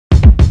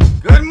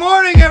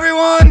morning,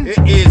 everyone!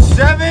 It is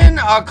 7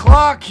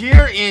 o'clock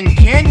here in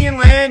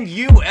Canyonland,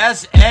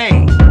 USA.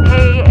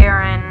 Hey,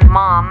 Aaron.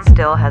 Mom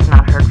still has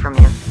not heard from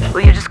you.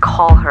 Will you just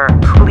call her,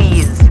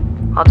 please?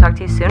 I'll talk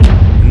to you soon.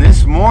 And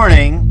this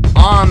morning,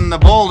 on the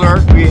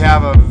boulder, we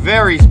have a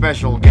very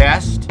special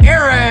guest,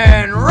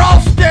 Aaron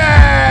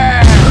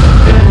Ralston!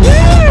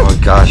 Oh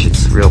gosh,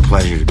 it's a real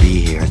pleasure to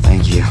be here.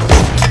 Thank you.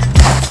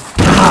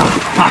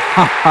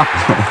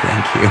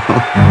 Thank you.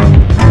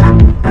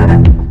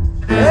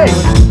 Hey!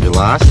 You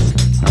lost?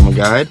 I'm a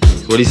guide?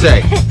 What do you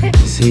say?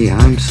 See,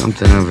 I'm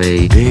something of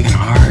a big and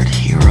hard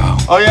hero.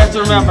 All you have to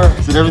remember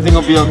is that everything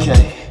will be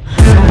okay.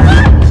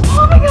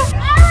 Oh my God!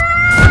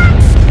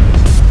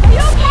 Are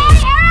you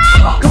okay,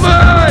 Aaron? Come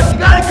on! You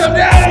gotta come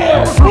down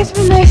here! It's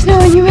been nice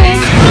knowing you, man.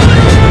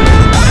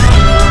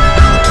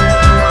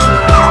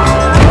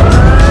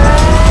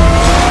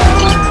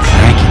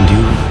 I can do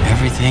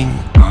everything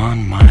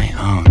on my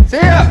own. See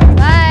ya!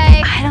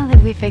 Bye. I don't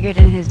think we figured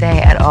in his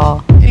day at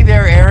all. Hey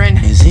there, Aaron.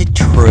 Is it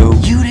true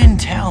you didn't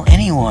tell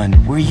anyone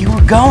where you were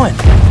going?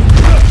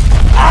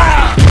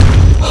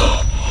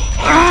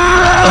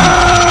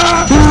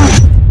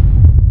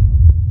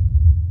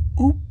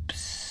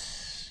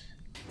 Oops.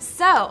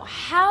 So,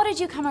 how did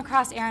you come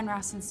across Aaron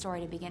Ralston's story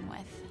to begin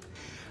with?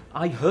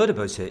 I heard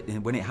about it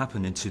when it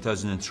happened in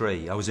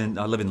 2003. I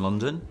live in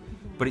London,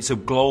 but it's a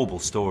global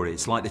story.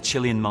 It's like the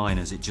Chilean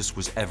miners. It just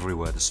was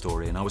everywhere, the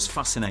story, and I was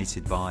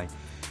fascinated by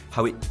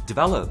how it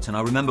developed. And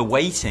I remember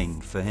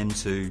waiting for him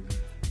to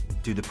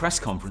do the press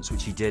conference,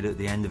 which he did at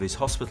the end of his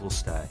hospital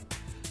stay.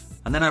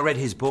 And then I read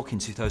his book in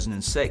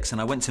 2006,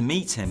 and I went to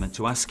meet him and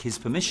to ask his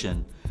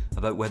permission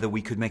about whether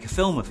we could make a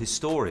film of his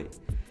story.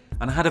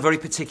 And I had a very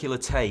particular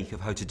take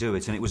of how to do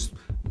it, and it was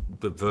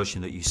the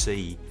version that you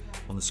see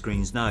on the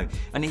screens now.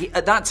 And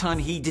at that time,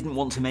 he didn't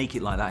want to make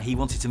it like that. He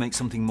wanted to make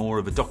something more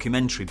of a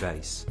documentary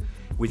base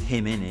with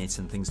him in it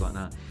and things like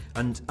that.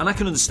 And I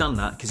can understand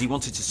that, because he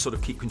wanted to sort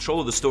of keep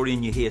control of the story,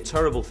 and you hear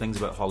terrible things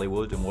about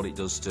Hollywood and what it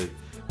does to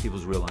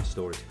people's real-life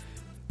stories.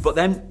 But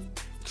then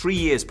 3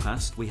 years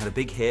passed, we had a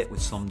big hit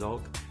with Slum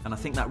Dog, and I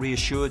think that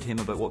reassured him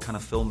about what kind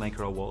of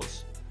filmmaker I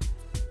was.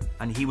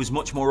 And he was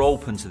much more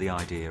open to the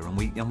idea, and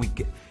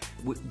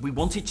we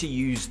wanted to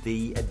use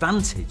the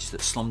advantage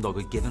that Slum Dog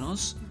had given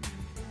us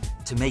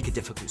to make a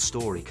difficult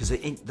story, because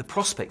the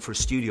prospect for a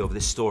studio of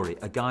this story,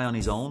 a guy on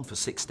his own for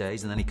 6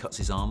 days and then he cuts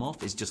his arm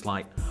off, is just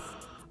like,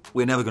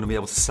 we're never going to be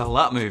able to sell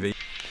that movie.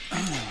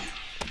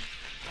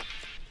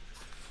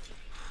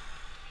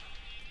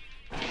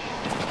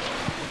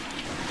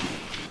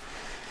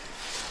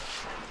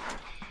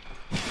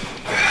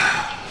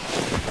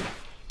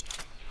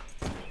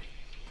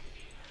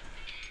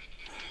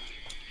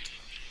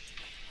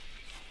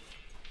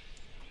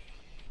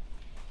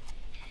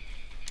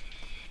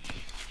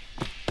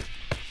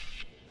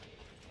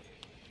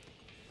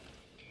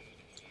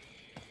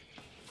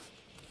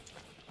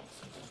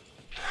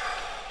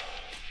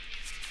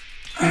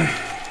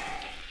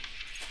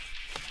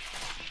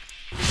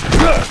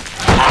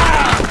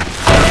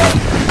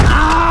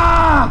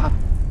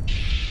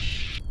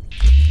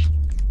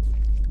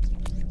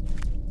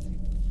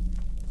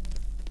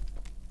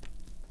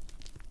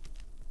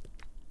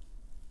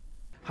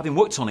 Having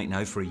worked on it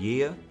now for a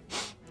year,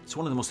 it's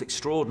one of the most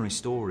extraordinary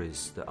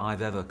stories that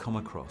I've ever come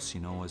across,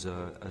 you know, as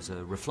a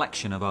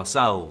reflection of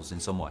ourselves in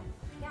some way.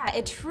 Yeah,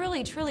 it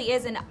truly, truly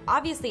is, and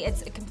obviously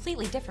it's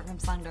completely different from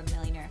Slum Dog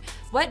Millionaire.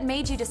 What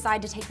made you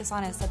decide to take this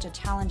on as such a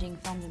challenging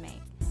film to make?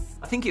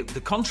 I think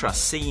the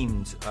contrast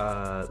seemed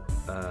a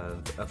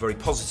very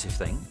positive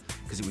thing,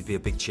 because it would be a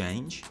big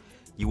change.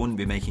 You wouldn't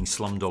be making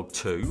Slumdog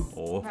 2,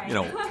 or right.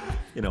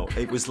 you know,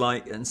 it was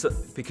like, and so,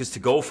 because to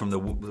go from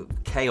the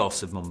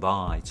chaos of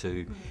Mumbai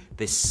to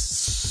this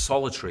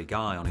solitary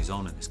guy on his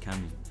own in this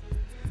canyon,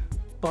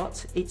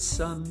 but it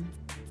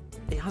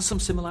has some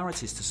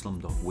similarities to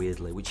Slumdog,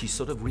 weirdly, which you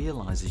sort of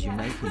realise as you're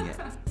making it,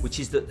 which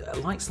is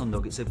that, like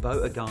Slumdog, it's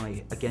about a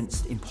guy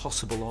against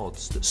impossible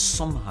odds that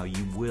somehow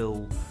you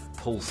will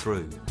pull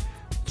through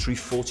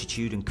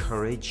fortitude and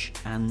courage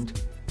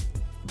and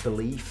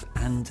belief,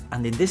 and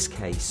in this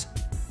case,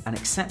 an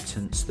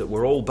acceptance that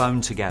we're all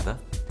bound together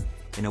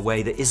in a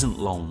way that isn't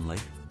lonely,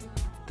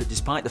 that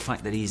despite the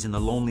fact that he's in the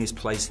loneliest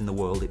place in the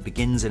world, it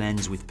begins and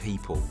ends with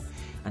people.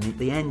 And at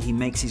the end, he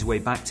makes his way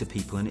back to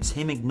people, and it's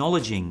him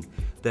acknowledging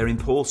their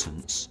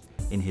importance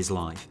in his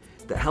life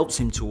that helps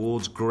him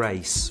towards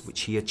grace,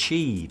 which he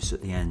achieves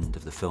at the end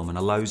of the film and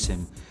allows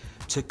him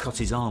to cut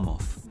his arm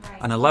off.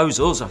 Right. And allows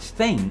us, I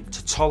think,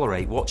 to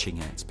tolerate watching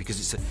it, because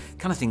it's a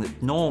kind of thing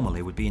that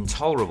normally would be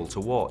intolerable to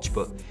watch,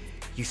 but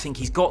you think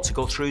he's got to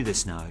go through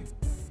this now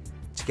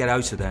to get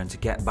out of there and to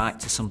get back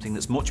to something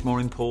that's much more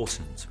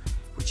important,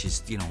 which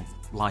is, you know,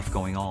 life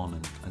going on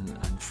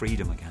and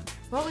freedom again.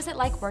 What was it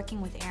like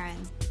working with Aaron?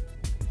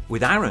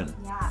 With Aaron?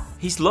 Yeah.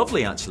 He's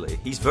lovely, actually.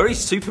 He's very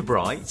super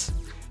bright,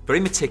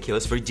 very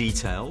meticulous, very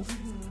detailed,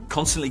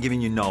 constantly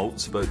giving you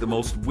notes about the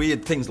most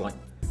weird things, like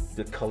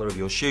the colour of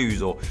your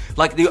shoes, or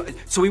like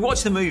so we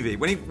watched the movie.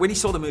 When he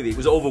saw the movie, it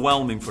was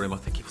overwhelming for him. I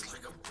think he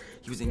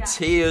was in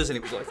tears, and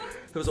it was like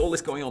there was all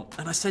this going on.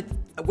 And I said,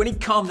 when he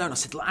calmed down, I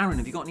said, Aaron,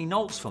 have you got any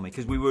notes for me?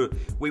 Because we were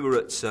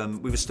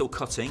still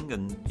cutting,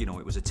 and you know,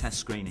 it was a test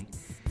screening.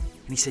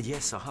 And he said,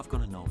 yes, I have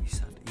got a note.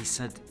 He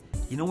said,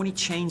 you know, when he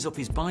chains up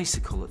his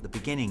bicycle at the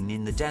beginning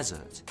in the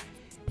desert,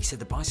 he said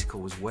the bicycle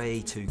was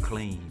way too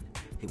clean.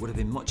 It would have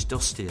been much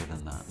dustier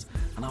than that.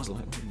 And I was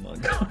like, oh my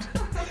God.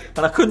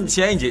 And I couldn't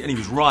change it. And he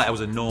was right. I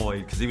was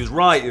annoyed because he was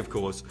right, of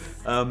course.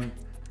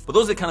 But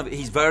those are kind of,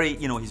 he's very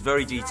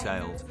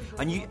detailed.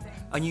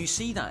 And you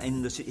see that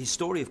in his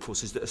story, of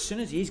course, is that as soon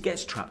as he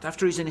gets trapped,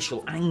 after his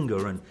initial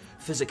anger and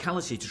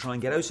physicality to try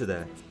and get out of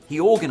there, he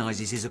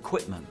organises his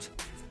equipment.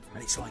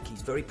 And it's like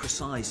he's very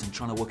precise and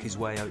trying to work his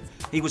way out.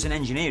 He was an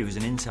engineer, he was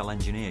an Intel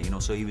engineer, you know,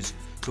 so he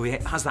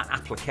has that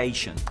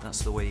application.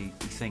 That's the way he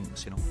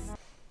thinks, you know.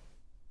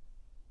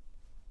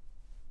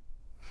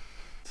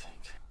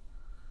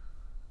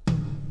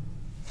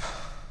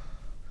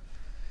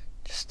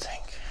 Just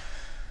think.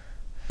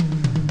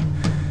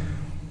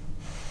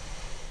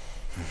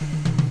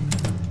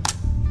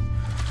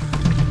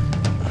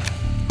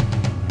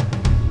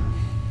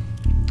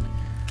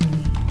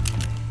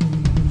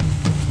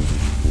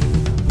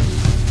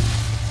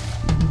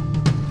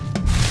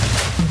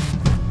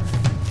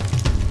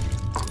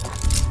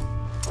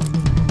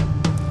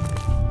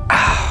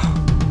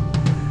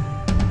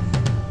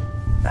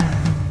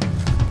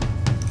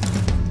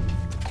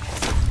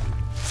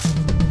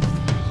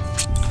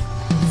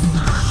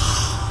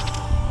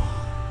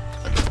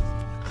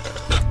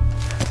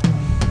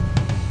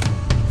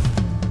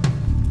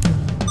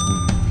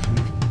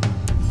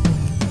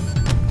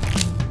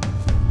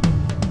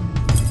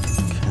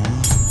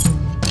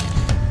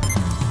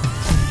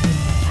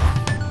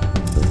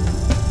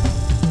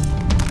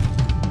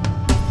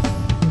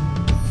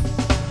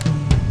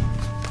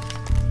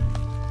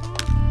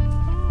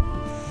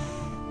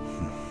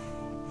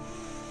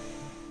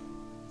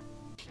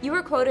 You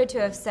were quoted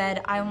to have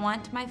said, I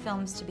want my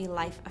films to be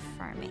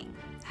life-affirming.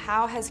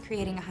 How has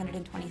creating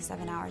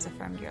 127 hours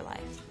affirmed your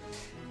life?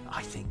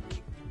 I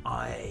think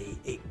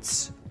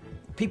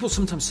people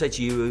sometimes say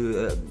to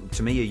you,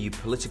 to me, are you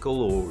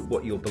political or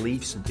what are your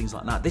beliefs and things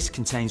like that? This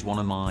contains one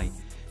of my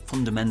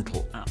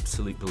fundamental,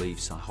 absolute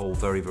beliefs I hold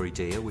very, very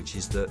dear, which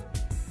is that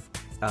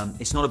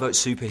it's not about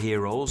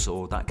superheroes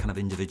or that kind of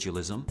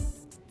individualism.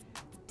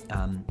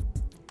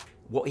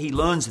 What he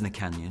learns in the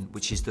canyon,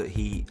 which is that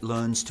he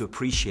learns to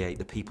appreciate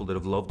the people that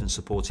have loved and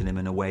supported him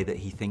in a way that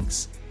he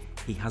thinks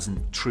he's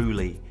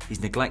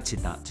neglected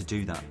that to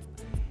do that.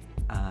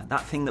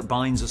 That thing that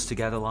binds us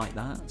together like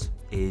that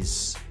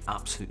is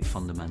absolutely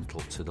fundamental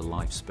to the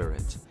life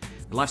spirit.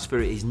 The life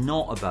spirit is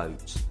not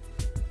about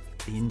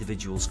the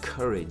individual's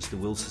courage, the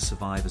will to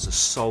survive as a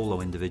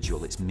solo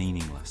individual. It's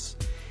meaningless.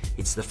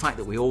 It's the fact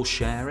that we all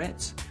share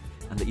it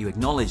and that you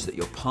acknowledge that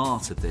you're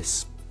part of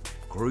this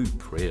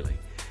group, really.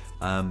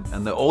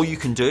 And that all you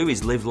can do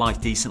is live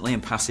life decently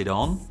and pass it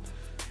on.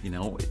 You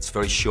know, it's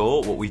very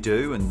short what we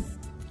do, and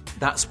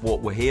that's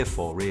what we're here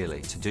for,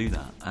 really, to do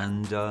that.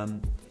 And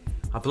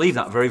I believe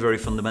that very, very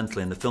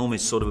fundamentally, and the film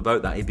is sort of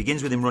about that. It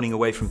begins with him running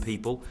away from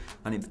people,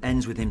 and it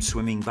ends with him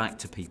swimming back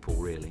to people,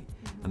 really,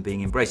 and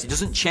being embraced. It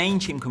doesn't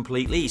change him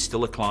completely. He's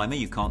still a climber.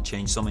 You can't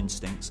change some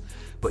instincts.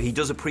 But he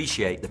does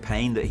appreciate the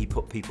pain that he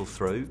put people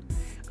through,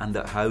 and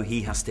that how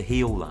he has to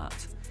heal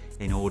that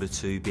in order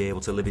to be able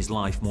to live his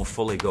life more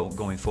fully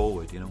going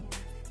forward, you know.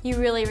 You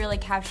really, really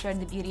captured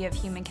the beauty of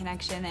human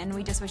connection, and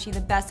we just wish you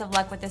the best of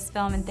luck with this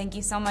film, and thank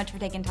you so much for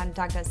taking time to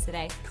talk to us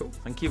today. Cool.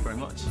 Thank you very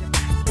much.